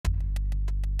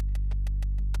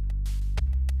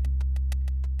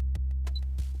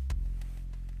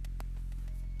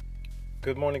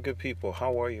Good morning, good people.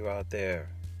 How are you out there?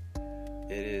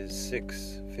 It is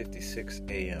 6:56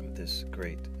 a.m. this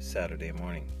great Saturday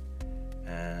morning,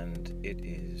 and it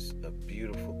is a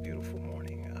beautiful, beautiful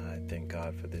morning. I thank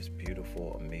God for this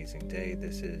beautiful, amazing day.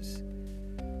 This is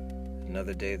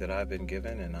another day that I've been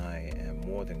given, and I am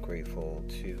more than grateful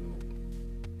to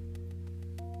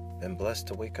been blessed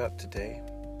to wake up today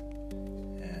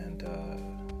and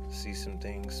see some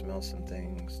things, smell some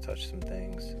things, touch some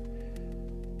things.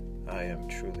 I am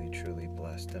truly, truly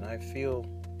blessed, and I feel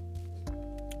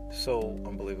so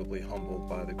unbelievably humbled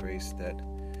by the grace that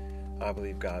I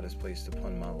believe God has placed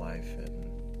upon my life,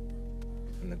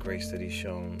 and the grace that He's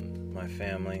shown my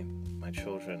family, my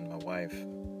children, my wife,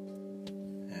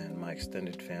 and my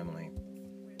extended family.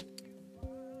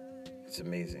 It's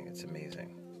amazing. It's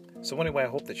amazing. So anyway, I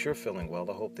hope that you're feeling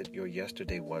well. I hope that your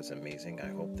yesterday was amazing. I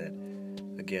hope that,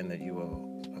 again, that you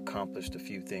accomplished a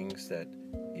few things that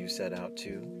you set out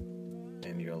to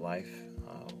in your life,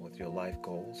 with your life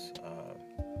goals.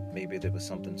 Maybe there was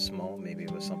something small, maybe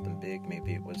it was something big,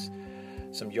 maybe it was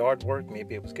some yard work,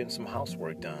 maybe it was getting some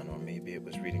housework done, or maybe it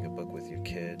was reading a book with your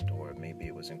kid, or maybe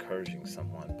it was encouraging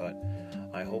someone. But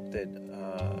I hope that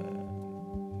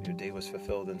your day was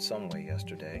fulfilled in some way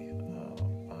yesterday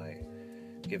by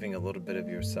giving a little bit of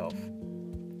yourself.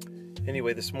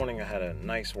 Anyway, this morning I had a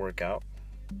nice workout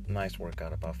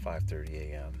about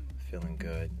 5:30 a.m., feeling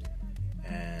good.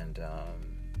 And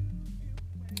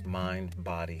mind,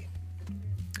 body,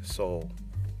 soul,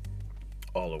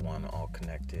 all are one, all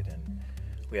connected. And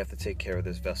we have to take care of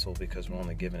this vessel because we're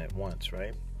only given it once,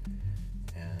 right?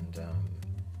 And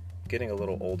getting a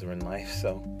little older in life,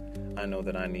 so I know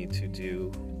that I need to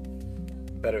do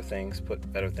better things,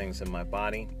 put better things in my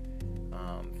body,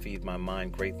 feed my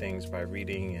mind great things by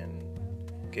reading and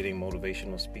getting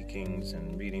motivational speakings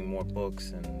and reading more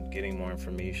books and getting more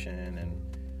information. And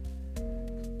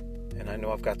I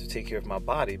know I've got to take care of my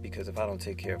body, because if I don't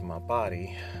take care of my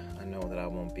body, I know that I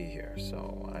won't be here.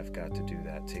 So I've got to do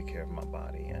that, take care of my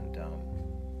body. And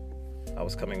I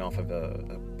was coming off of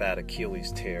a bad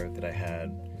Achilles tear that I had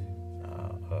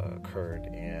occurred.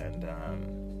 And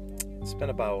it's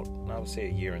been about, I would say,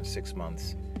 a year and 6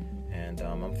 months. And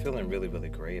I'm feeling really, really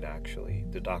great, actually.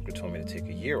 The doctor told me to take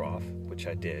a year off, which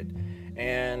I did.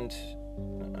 And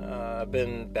I've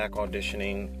been back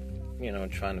auditioning,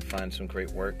 trying to find some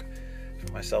great work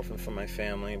for myself and for my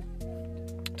family,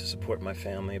 to support my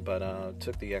family, but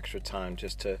took the extra time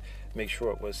just to make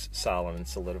sure it was solid and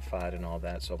solidified and all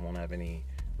that, so I won't have any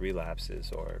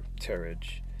relapses or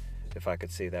tearage, if I could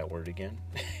say that word again.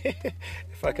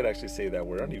 If I could actually say that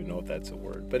word. I don't even know if that's a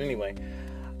word. But anyway,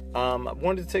 I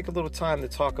wanted to take a little time to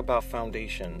talk about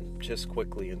foundation just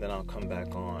quickly, and then I'll come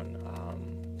back on.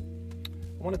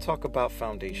 I want to talk about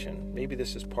foundation. Maybe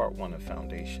this is part one of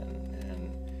foundation.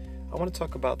 I want to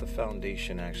talk about the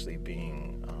foundation actually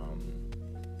being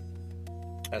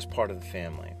as part of the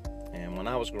family. And when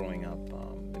I was growing up,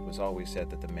 it was always said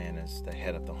that the man is the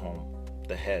head of the home,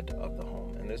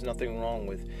 And there's nothing wrong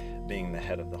with being the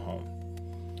head of the home.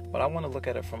 But I want to look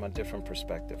at it from a different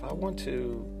perspective. I want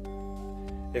to,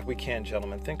 if we can,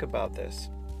 gentlemen, think about this.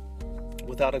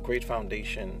 Without a great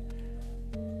foundation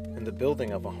in the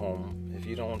building of a home, if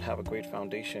you don't have a great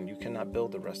foundation, you cannot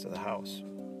build the rest of the house.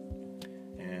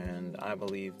 And I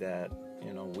believe that,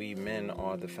 we men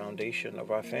are the foundation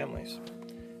of our families.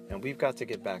 And we've got to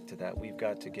get back to that. We've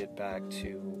got to get back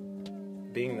to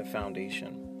being the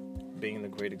foundation, being the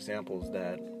great examples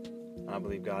that I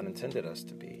believe God intended us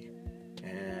to be.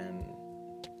 And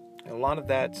a lot of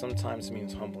that sometimes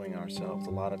means humbling ourselves.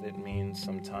 A lot of it means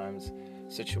sometimes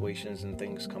situations and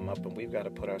things come up, and we've got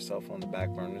to put ourselves on the back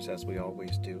burners, as we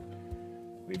always do.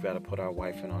 We've got to put our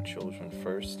wife and our children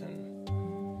first, and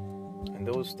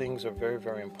those things are very,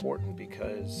 very important,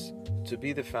 because to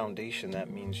be the foundation, that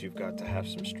means you've got to have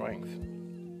some strength.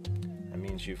 That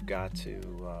means you've got to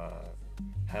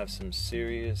have some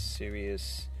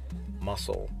serious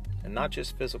muscle, and not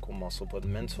just physical muscle, but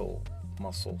mental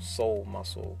muscle, soul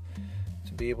muscle,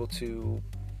 to be able to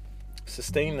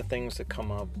sustain the things that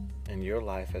come up in your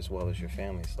life as well as your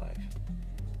family's life.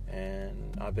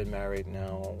 And I've been married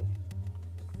now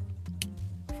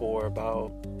for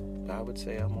about, I would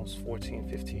say, almost 14,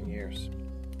 15 years.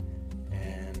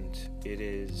 And it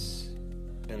has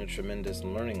been a tremendous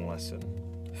learning lesson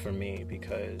for me,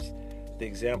 because the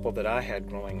example that I had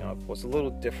growing up was a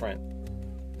little different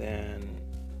than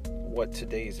what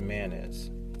today's man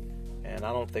is. And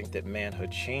I don't think that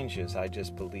manhood changes. I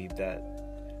just believe that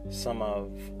some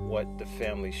of what the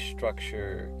family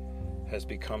structure has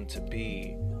become to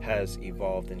be has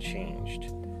evolved and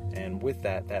changed. And with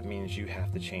that, that means you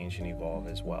have to change and evolve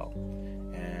as well.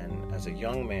 And as a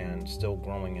young man, still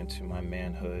growing into my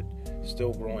manhood,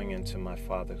 still growing into my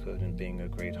fatherhood and being a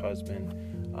great husband,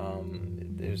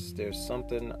 there's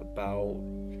something about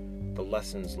the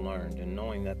lessons learned and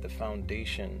knowing that the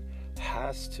foundation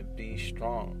has to be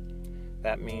strong.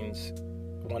 That means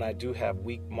when I do have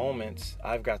weak moments,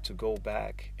 I've got to go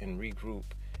back and regroup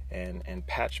and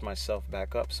patch myself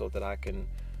back up so that I can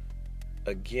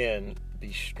again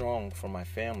be strong for my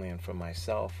family and for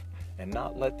myself, and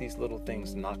not let these little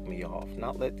things knock me off,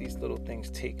 not let these little things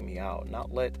take me out,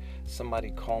 not let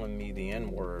somebody calling me the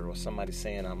N-word or somebody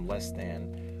saying I'm less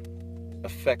than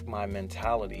affect my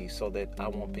mentality so that I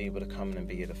won't be able to come in and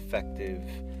be an effective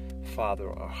father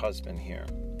or husband here.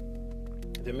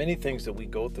 There are many things that we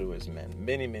go through as men,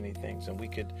 many things, and we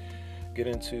could get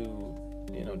into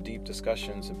deep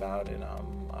discussions about it.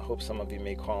 I hope some of you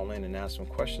may call in and ask some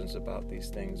questions about these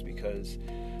things, because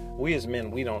we as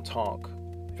men, we don't talk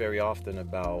very often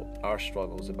about our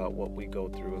struggles, about what we go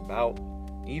through, about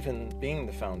even being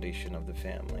the foundation of the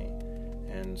family.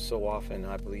 And so often,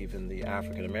 I believe in the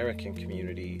African American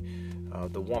community,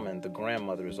 the woman, the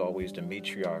grandmother, is always the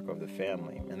matriarch of the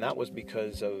family. And that was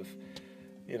because of,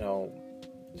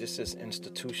 just this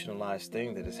institutionalized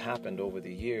thing that has happened over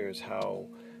the years, how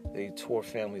they tore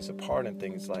families apart and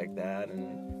things like that,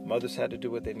 and mothers had to do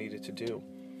what they needed to do.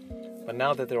 But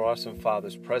now that there are some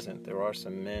fathers present, there are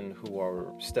some men who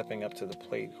are stepping up to the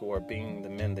plate, who are being the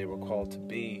men they were called to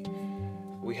be,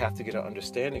 we have to get an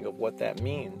understanding of what that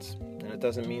means. And it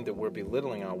doesn't mean that we're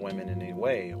belittling our women in any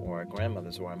way, or our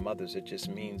grandmothers or our mothers. It just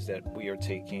means that we are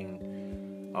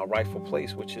taking our rightful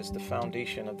place, which is the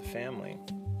foundation of the family.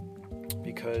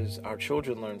 Because our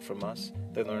children learn from us.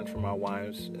 They learn from our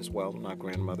wives as well, not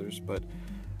grandmothers. But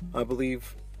I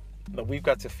believe that we've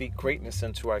got to feed greatness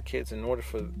into our kids. In order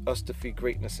for us to feed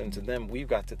greatness into them, we've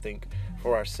got to think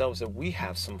for ourselves that we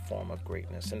have some form of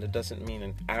greatness. And it doesn't mean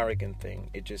an arrogant thing.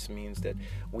 It just means that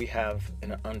we have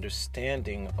an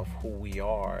understanding of who we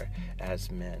are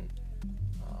as men,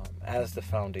 as the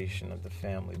foundation of the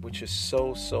family, which is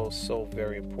so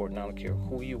very important. I don't care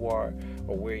who you are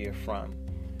or where you're from.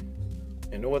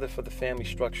 In order for the family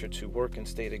structure to work and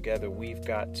stay together, we've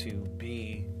got to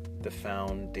be the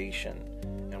foundation,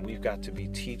 and we've got to be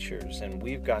teachers, and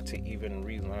we've got to even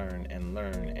relearn and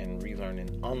learn and relearn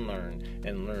and unlearn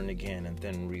and learn again and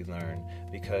then relearn,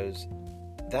 because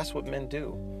that's what men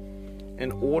do.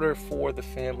 In order for the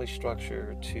family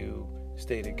structure to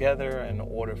stay together, in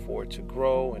order for it to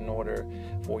grow, in order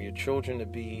for your children to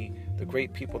be the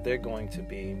great people they're going to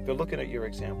be, they're looking at your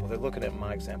example. They're looking at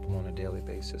my example on a daily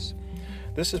basis.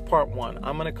 This is part one.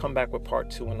 I'm going to come back with part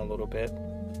two in a little bit,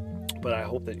 but I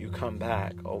hope that you come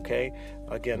back, okay?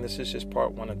 Again, this is just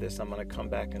part one of this. I'm going to come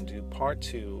back and do part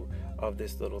two of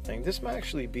this little thing. This might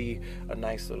actually be a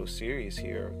nice little series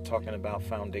here, talking about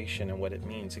foundation and what it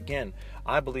means. Again,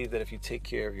 I believe that if you take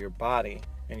care of your body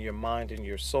and your mind and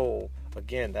your soul,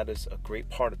 again, that is a great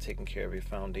part of taking care of your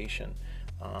foundation.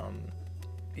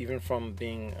 Even from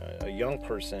being a young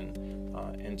person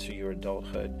into your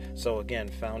adulthood. So again,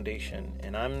 foundation.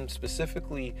 And I'm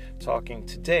specifically talking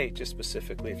today, just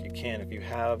specifically, if you can, if you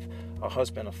have a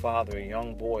husband, a father, a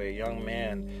young boy, a young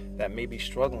man that may be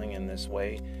struggling in this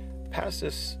way, pass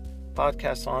this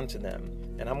podcast on to them.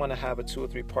 And I'm going to have a 2 or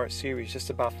 3 part series just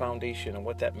about foundation and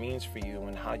what that means for you,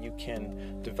 and how you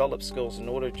can develop skills in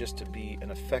order just to be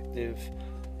an effective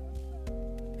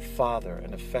father,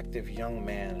 an effective young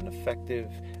man, an effective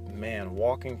man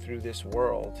walking through this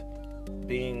world,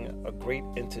 being a great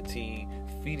entity,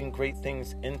 feeding great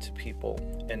things into people,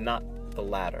 and not the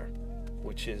latter,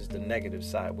 which is the negative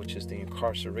side, which is the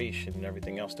incarceration and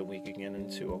everything else that we can get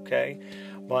into, okay?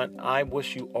 But I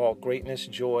wish you all greatness,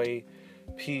 joy,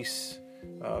 peace.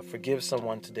 Forgive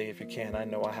someone today if you can. I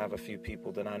know I have a few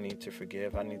people that I need to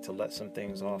forgive. I need to let some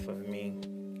things off of me.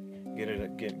 Get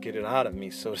it out of me,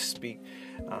 so to speak.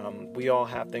 We all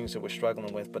have things that we're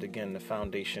struggling with, but again, the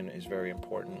foundation is very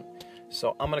important.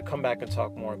 So I'm going to come back and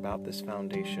talk more about this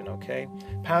foundation, okay?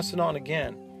 Pass it on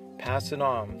again. Pass it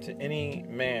on to any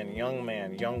man,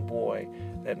 young boy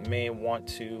that may want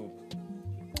to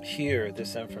hear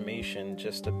this information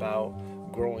just about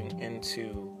growing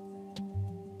into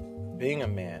being a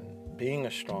man, being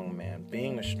a strong man,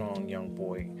 being a strong young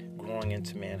boy, growing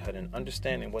into manhood and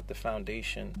understanding what the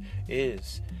foundation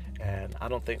is. And I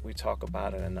don't think we talk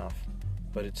about it enough,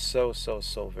 but it's so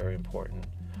very important.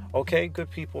 Okay, good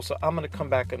people. So I'm going to come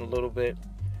back in a little bit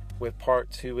with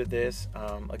part 2 of this.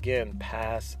 Again,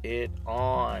 pass it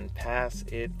on. Pass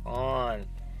it on.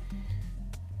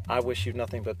 I wish you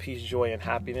nothing but peace, joy, and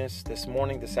happiness. This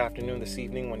morning, this afternoon, this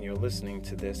evening, when you're listening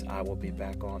to this, I will be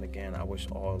back on again. I wish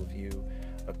all of you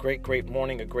a great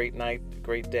morning, a great night, a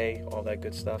great day, all that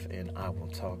good stuff. And I will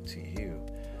talk to you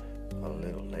a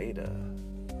little later.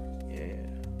 Yeah.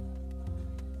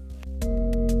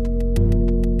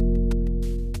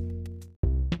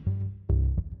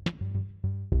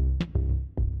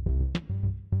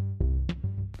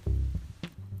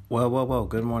 Well,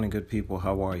 good morning, good people.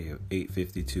 How are you?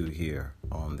 8:52 here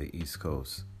on the East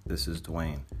Coast. This is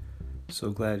Dwayne.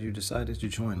 So glad you decided to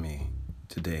join me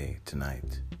today,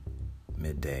 tonight,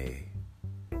 midday.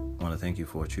 I want to thank you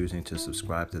for choosing to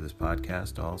subscribe to this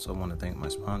podcast. I also want to thank my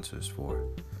sponsors for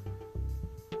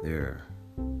their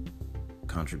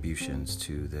contributions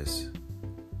to this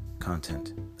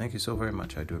content. Thank you so very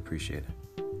much. I do appreciate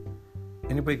it.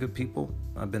 Anyway, good people,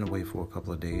 I've been away for a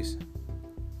couple of days.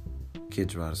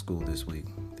 Kids are out of school this week.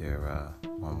 They're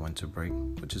on winter break,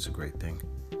 which is a great thing.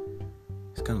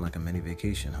 It's kind of like a mini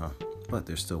vacation, huh? But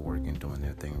they're still working, doing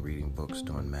their thing, reading books,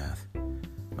 doing math,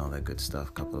 and all that good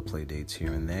stuff. Couple of play dates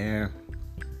here and there.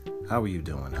 How are you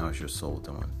doing? How's your soul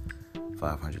doing?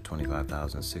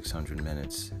 525,600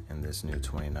 minutes in this new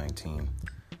 2019.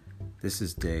 This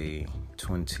is day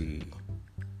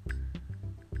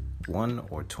 21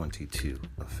 or 22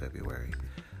 of February.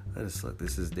 Let us look.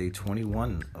 This is day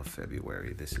 21 of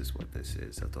February. This is what this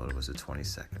is. I thought it was the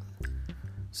 22nd.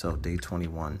 So day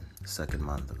 21, second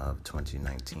month of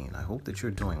 2019. I hope that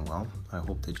you're doing well. I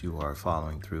hope that you are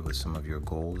following through with some of your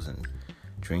goals and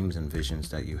dreams and visions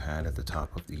that you had at the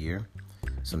top of the year.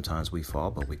 Sometimes we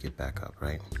fall, but we get back up,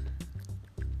 right?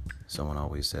 Someone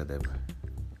always said that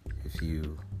if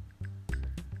you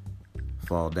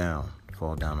fall down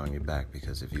on your back,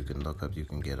 because if you can look up, you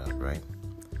can get up, right?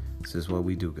 This is what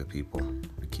we do, good people.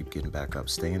 We keep getting back up.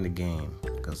 Stay in the game,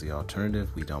 because the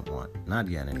alternative we don't want. Not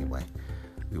yet, anyway.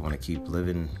 We want to keep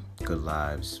living good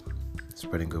lives,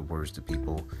 spreading good words to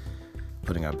people,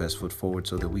 putting our best foot forward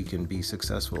so that we can be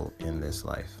successful in this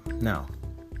life. Now,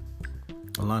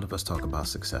 a lot of us talk about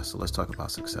success, so let's talk about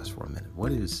success for a minute.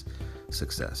 What is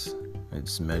success?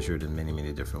 It's measured in many,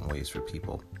 many different ways for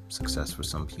people. Success for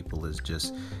some people is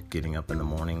just getting up in the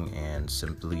morning and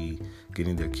simply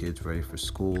getting their kids ready for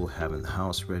school, having the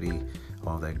house ready,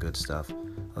 all that good stuff.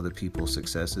 Other people's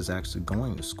success is actually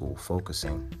going to school,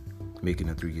 focusing, making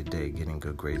it through your day, getting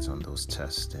good grades on those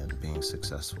tests, and being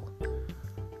successful.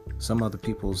 Some other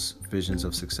people's visions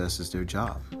of success is their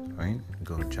job, right? You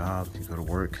go to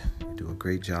work, you do a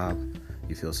great job,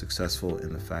 you feel successful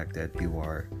in the fact that you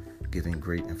are giving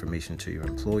great information to your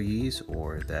employees,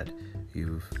 or that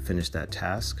you've finished that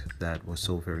task that was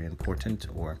so very important.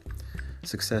 Or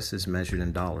success is measured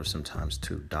in dollars sometimes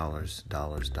too. Dollars,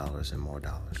 and more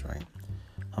dollars, right?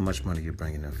 How much money you're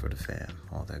bringing in for the fam,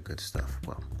 all that good stuff.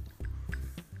 Well,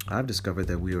 I've discovered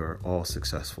that we are all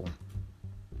successful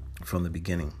from the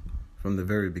beginning, from the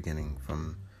very beginning,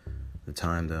 from the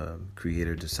time the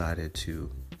Creator decided to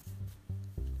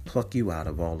pluck you out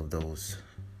of all of those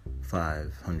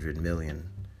 500 million,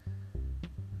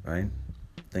 right?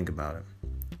 Think about it.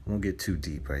 I won't get too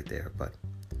deep right there, but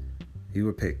you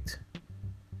were picked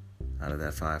out of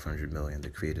that 500 million. The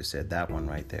Creator said, that one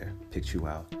right there, picked you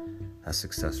out. That's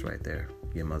success right there.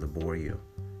 Your mother bore you.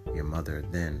 Your mother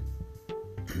then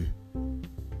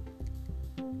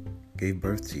gave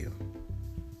birth to you,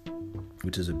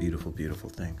 which is a beautiful, beautiful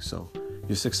thing. So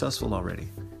you're successful already.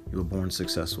 You were born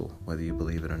successful, whether you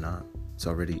believe it or not. It's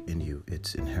already in you.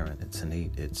 It's inherent. It's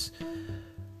innate. It's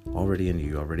already in you.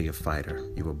 You're already a fighter.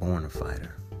 You were born a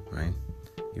fighter, right?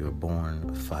 You were born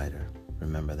a fighter.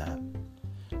 Remember that.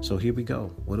 So here we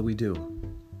go. What do we do?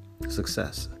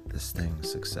 Success. This thing,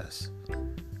 success.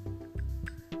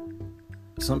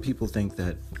 Some people think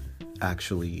that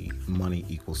actually money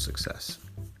equals success.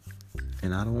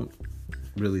 And I don't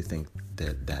really think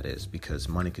that that is, because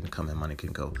money can come and money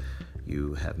can go.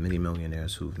 You have many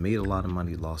millionaires who've made a lot of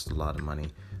money, lost a lot of money.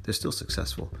 They're still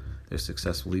successful. They're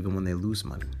successful even when they lose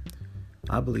money.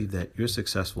 I believe that you're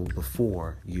successful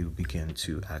before you begin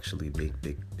to actually make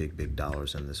big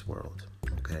dollars in this world.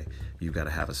 Okay? You've got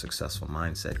to have a successful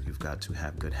mindset. You've got to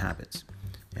have good habits.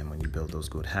 And when you build those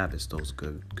good habits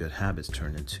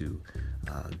turn into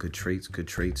good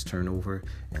traits turn over,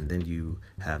 and then you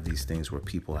have these things where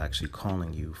people are actually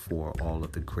calling you for all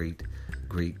of the great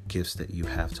gifts that you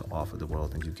have to offer the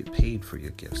world, and you get paid for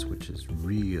your gifts, which is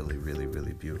really, really,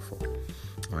 really beautiful.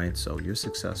 All right, so you're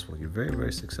successful. You're very,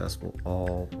 very successful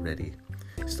already.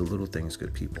 It's the little things,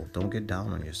 good people. Don't get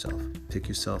down on yourself. Pick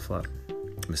yourself up.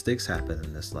 Mistakes happen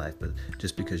in this life, but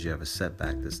just because you have a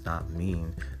setback does not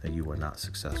mean that you are not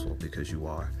successful, because you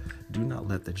are. Do not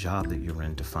let the job that you're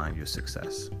in define your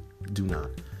success. Do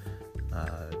not.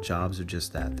 Jobs are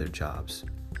just that. They're jobs.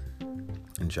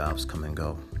 And jobs come and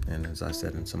go. And as I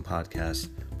said in some podcasts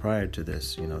prior to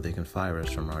this, they can fire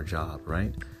us from our job,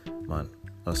 right? But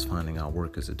us finding our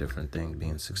work is a different thing.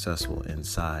 Being successful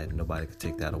inside, nobody could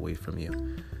take that away from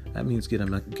you. That means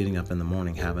getting up in the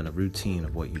morning, having a routine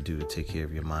of what you do to take care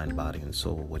of your mind, body, and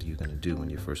soul. What are you going to do when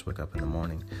you first wake up in the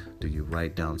morning? Do you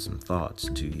write down some thoughts?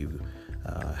 Do you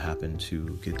happen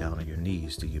to get down on your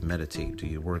knees? Do you meditate? Do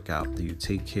you work out? Do you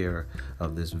take care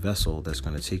of this vessel that's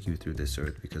going to take you through this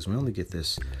earth? Because we only get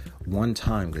this one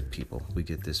time, good people. We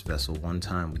get this vessel one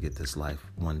time. We get this life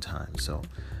one time. So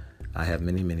I have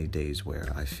many, many days where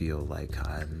I feel like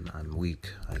I'm weak.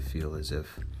 I feel as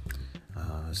if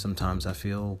sometimes I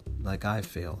feel like I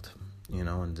failed,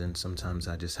 and then sometimes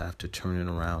I just have to turn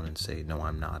it around and say, no,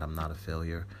 I'm not a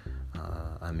failure.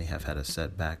 I may have had a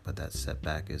setback, but that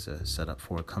setback is a setup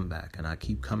for a comeback, and I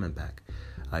keep coming back.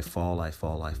 I fall,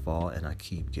 and I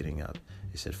keep getting up.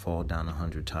 He said, fall down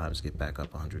 100 times, get back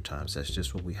up 100 times. That's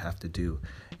just what we have to do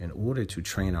in order to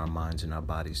train our minds and our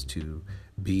bodies to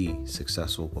be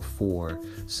successful before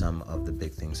some of the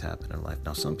big things happen in life.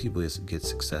 Now, some people get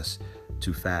success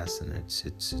too fast, and it's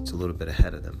a little bit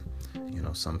ahead of them.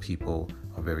 Some people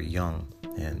are very young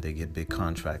and they get big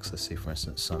contracts. Let's say, for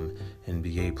instance, some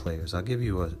NBA players. I'll give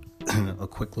you a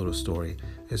quick little story.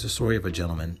 There's a story of a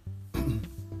gentleman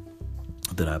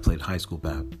that I played high school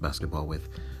basketball with.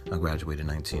 I graduated in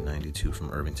 1992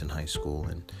 from Irvington High School,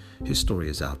 and his story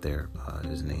is out there.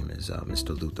 His name is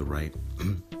Mr. Luther Wright,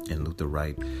 and Luther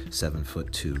Wright,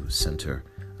 7'2" center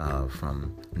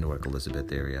from Newark,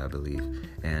 Elizabeth area, I believe.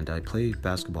 And I played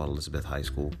basketball at Elizabeth High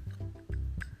School.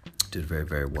 Did very,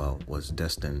 very well. Was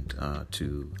destined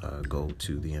to go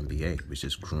to the NBA, was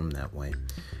just groomed that way.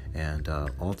 And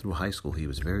all through high school, he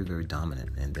was very, very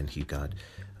dominant. And then he got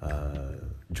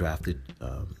drafted.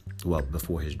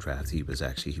 Before his draft, he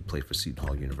played for Seton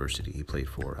Hall University. He played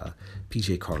for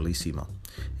PJ Carlesimo.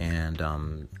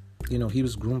 And, he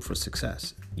was groomed for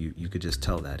success. You could just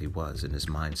tell that he was, and his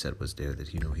mindset was there that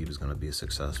he knew he was going to be a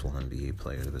successful NBA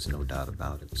player. There was no doubt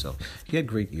about it. So he had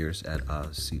great years at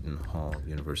Seton Hall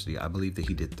University. I believe that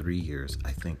he did 3 years,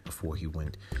 I think, before he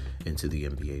went into the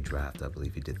NBA draft. I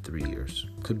believe he did 3 years.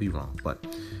 Could be wrong. But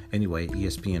anyway,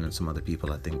 ESPN and some other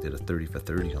people, I think, did a 30 for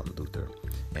 30 on Luther.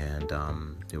 And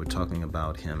they were talking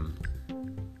about him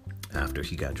after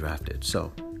he got drafted.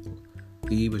 So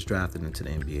he was drafted into the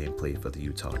NBA and played for the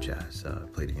Utah Jazz,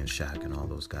 played against Shaq and all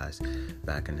those guys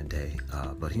back in the day.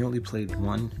 But he only played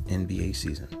one NBA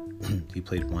season. He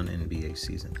played one NBA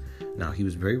season. Now, he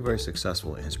was very, very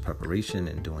successful in his preparation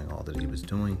and doing all that he was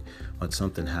doing, but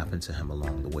something happened to him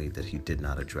along the way that he did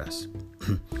not address.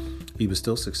 He was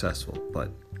still successful,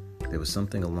 but there was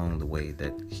something along the way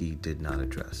that he did not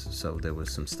address. So there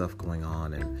was some stuff going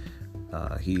on,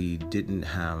 and he didn't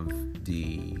have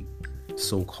the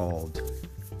so-called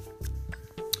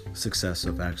success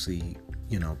of actually,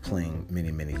 playing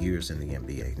many, many years in the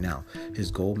NBA. Now,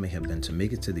 his goal may have been to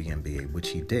make it to the NBA, which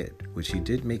he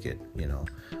did make it,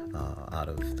 out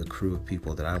of the crew of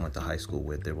people that I went to high school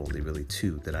with. There were only really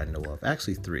 2 that I know of.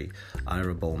 Actually 3,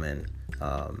 Ira Bowman,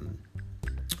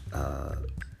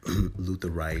 Luther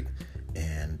Wright,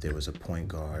 and there was a point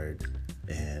guard,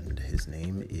 and his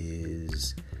name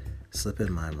is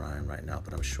slipping my mind right now,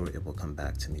 but I'm sure it will come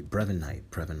back to me. Brevin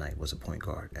Knight was a point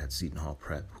guard at Seton Hall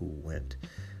Prep who went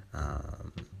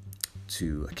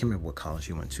to, I can't remember what college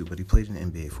he went to, but he played in the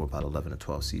NBA for about 11 or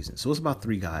 12 seasons. So it was about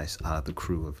 3 guys out of the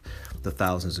crew of the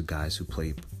thousands of guys who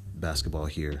played basketball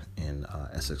here in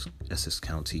Essex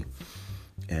County.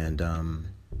 And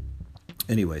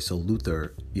anyway, so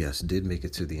Luther, yes, did make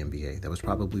it to the NBA. That was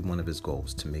probably one of his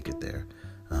goals, to make it there.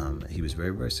 He was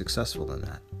very, very successful in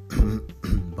that.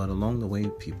 But along the way,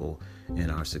 people, in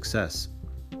our success,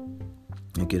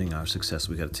 in getting our success,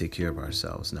 we got to take care of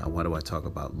ourselves. Now, why do I talk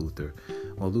about Luther?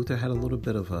 Well, Luther had a little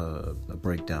bit of a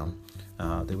breakdown.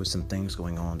 There were some things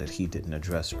going on that he didn't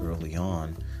address early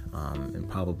on, and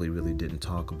probably really didn't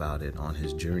talk about it on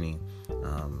his journey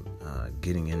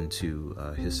getting into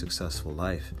his successful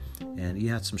life. And he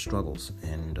had some struggles,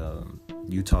 and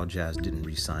Utah Jazz didn't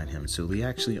re-sign him. So he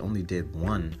actually only did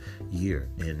 1 year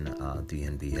in the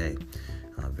NBA.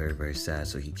 Very, very sad.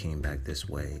 So he came back this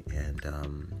way and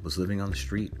was living on the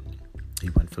street. He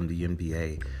went from the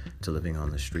NBA to living on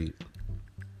the street.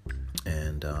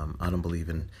 And I don't believe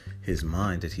in his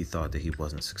mind that he thought that he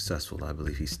wasn't successful. I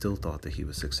believe he still thought that he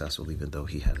was successful, even though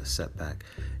he had a setback.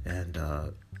 And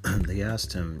they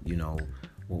asked him,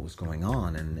 what was going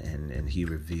on, and he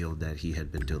revealed that he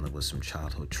had been dealing with some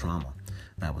childhood trauma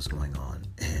that was going on.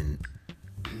 And,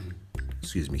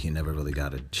 he never really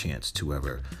got a chance to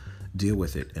ever deal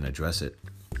with it and address it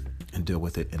and deal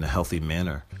with it in a healthy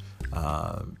manner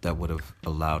that would have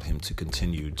allowed him to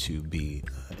continue to be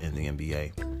in the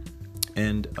NBA.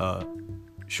 And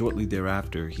shortly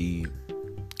thereafter, he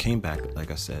came back,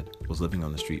 like I said, was living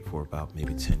on the street for about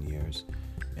maybe 10 years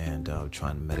and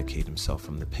trying to medicate himself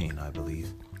from the pain, I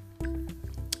believe.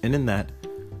 And in that,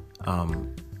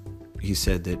 he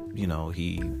said that,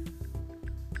 he,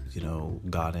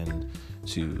 got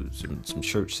into some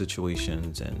church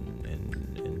situations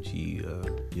and he,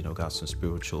 got some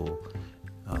spiritual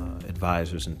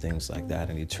advisors and things like that.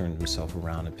 And he turned himself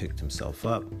around and picked himself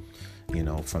up,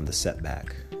 from the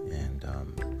setback. And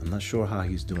I'm not sure how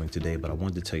he's doing today, but I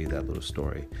wanted to tell you that little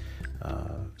story.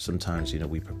 Sometimes,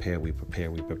 we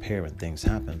prepare and things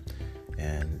happen.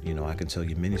 And, I can tell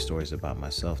you many stories about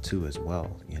myself too as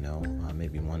well.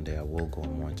 Maybe one day I will go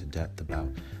more into depth about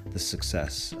the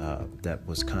success that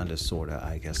was kind of sort of,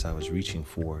 I guess I was reaching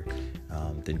for.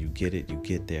 Then you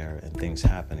get there and things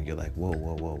happen and you're like, whoa,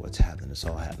 what's happening? It's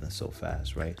all happening so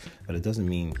fast, right? But it doesn't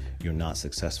mean you're not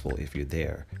successful if you're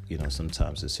there.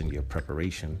 Sometimes it's in your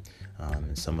preparation.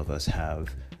 And some of us have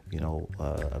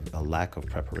a lack of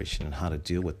preparation and how to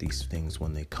deal with these things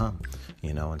when they come,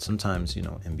 and sometimes,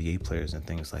 NBA players and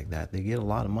things like that, they get a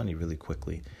lot of money really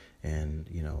quickly. And,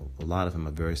 a lot of them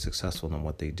are very successful in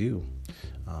what they do.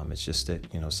 It's just that,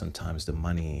 sometimes the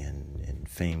money and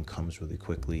fame comes really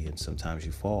quickly, and sometimes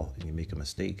you fall and you make a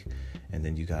mistake, and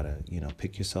then you got to,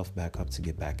 pick yourself back up to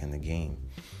get back in the game.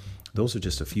 Those are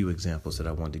just a few examples that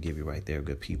I wanted to give you right there,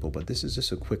 good people. But this is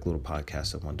just a quick little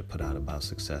podcast I wanted to put out about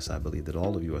success. I believe that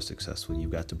all of you are successful.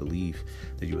 You've got to believe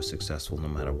that you are successful no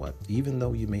matter what. Even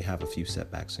though you may have a few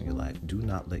setbacks in your life, do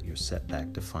not let your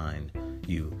setback define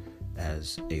you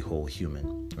as a whole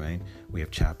human, right? We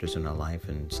have chapters in our life,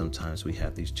 and sometimes we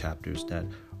have these chapters that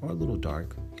are a little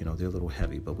dark, they're a little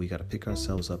heavy, but we got to pick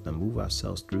ourselves up and move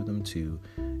ourselves through them to,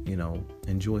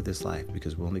 enjoy this life,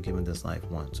 because we're only given this life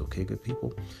once. Okay, good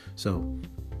people? So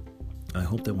I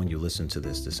hope that when you listen to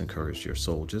this encouraged your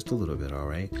soul just a little bit, all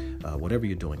right? Whatever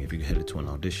you're doing, if you're headed to an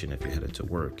audition, if you're headed to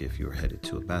work, if you're headed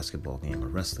to a basketball game, a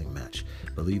wrestling match,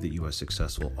 believe that you are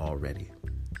successful already.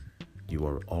 You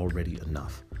are already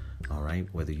enough. All right,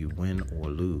 whether you win or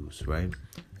lose, right?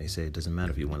 They say it doesn't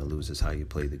matter if you win or lose, it's how you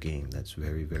play the game. That's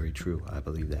very, very true. I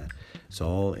believe that. It's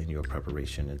all in your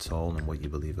preparation. It's all in what you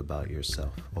believe about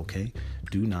yourself, okay?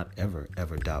 Do not ever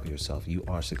doubt yourself. You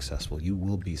are successful. You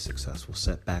will be successful.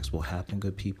 Setbacks will happen,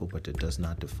 good people, but it does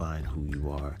not define who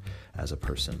you are as a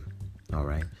person, all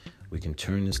right? We can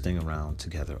turn this thing around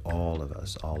together, all of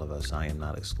us. I am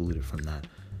not excluded from that.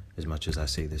 As much as I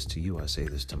say this to you, I say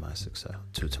this to my success,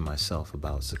 to myself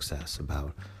about success,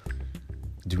 about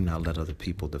do not let other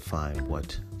people define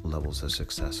what levels of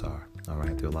success are. All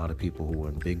right. There are a lot of people who are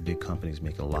in big companies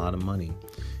making a lot of money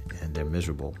and they're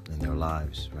miserable in their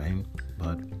lives. Right.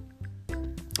 But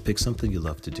pick something you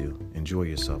love to do. Enjoy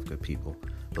yourself, good people.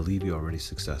 Believe you're already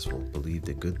successful. Believe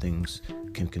that good things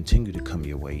can continue to come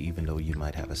your way, even though you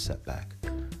might have a setback.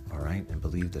 All right, and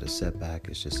believe that a setback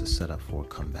is just a setup for a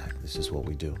comeback. This is what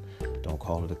we do. Don't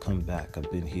call it a comeback.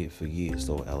 I've been here for years,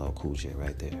 though. LL Cool J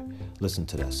right there. Listen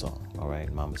to that song. All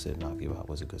right, Mama Said Knock You Out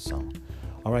was a good song.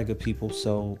 All right, good people.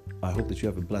 So I hope that you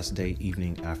have a blessed day,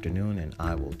 evening, afternoon, and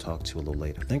I will talk to you a little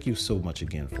later. Thank you so much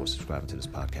again for subscribing to this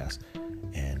podcast,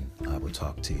 and I will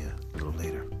talk to you a little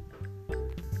later.